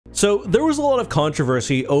So there was a lot of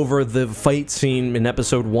controversy over the fight scene in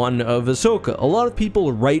episode 1 of Ahsoka. A lot of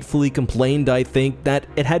people rightfully complained, I think, that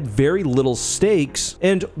it had very little stakes,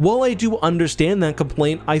 and while I do understand that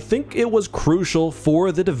complaint, I think it was crucial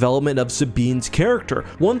for the development of Sabine's character.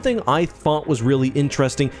 One thing I thought was really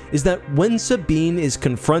interesting is that when Sabine is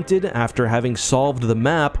confronted after having solved the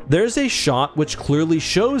map, there's a shot which clearly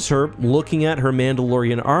shows her looking at her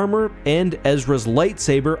Mandalorian armor and Ezra's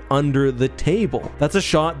lightsaber under the table. That's a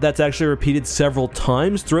shot that's actually repeated several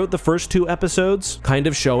times throughout the first 2 episodes, kind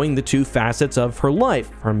of showing the 2 facets of her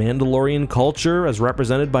life: her Mandalorian culture as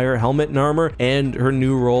represented by her helmet and armor, and her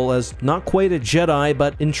new role as not quite a Jedi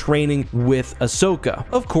but in training with Ahsoka.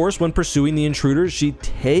 Of course, when pursuing the intruders, she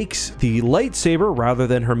takes the lightsaber rather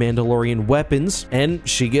than her Mandalorian weapons, and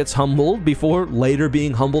she gets humbled before later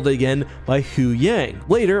being humbled again by Hu Yang.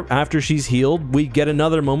 Later, after she's healed, we get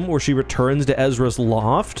another moment where she returns to Ezra's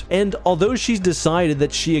loft, and although she's decided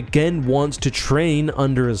that she again wants to train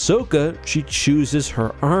under Ahsoka, she chooses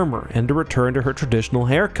her armor and to return to her traditional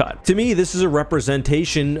haircut. To me, this is a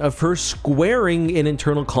representation of her squaring an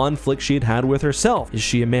internal conflict she had with herself. Is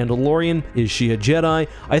she a Mandalorian? Is she a Jedi?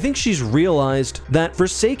 I think she's realized that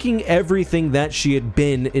forsaking everything that she had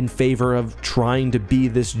been in favor of trying to be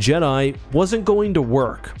this Jedi wasn't going to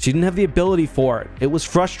work. She didn't have the ability for it. It was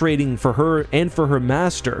frustrating for her and for her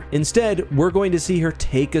master. Instead, we're going to see her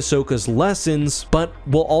take Ahsoka's lessons, but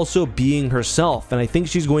while also being herself, and I think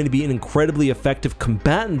she's going to be an incredibly effective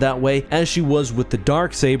combatant that way, as she was with the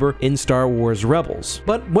Darksaber in Star Wars Rebels.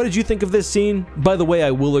 But what did you think of this scene? By the way,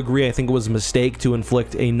 I will agree, I think it was a mistake to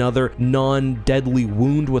inflict another non-deadly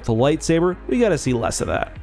wound with the lightsaber. We gotta see less of that.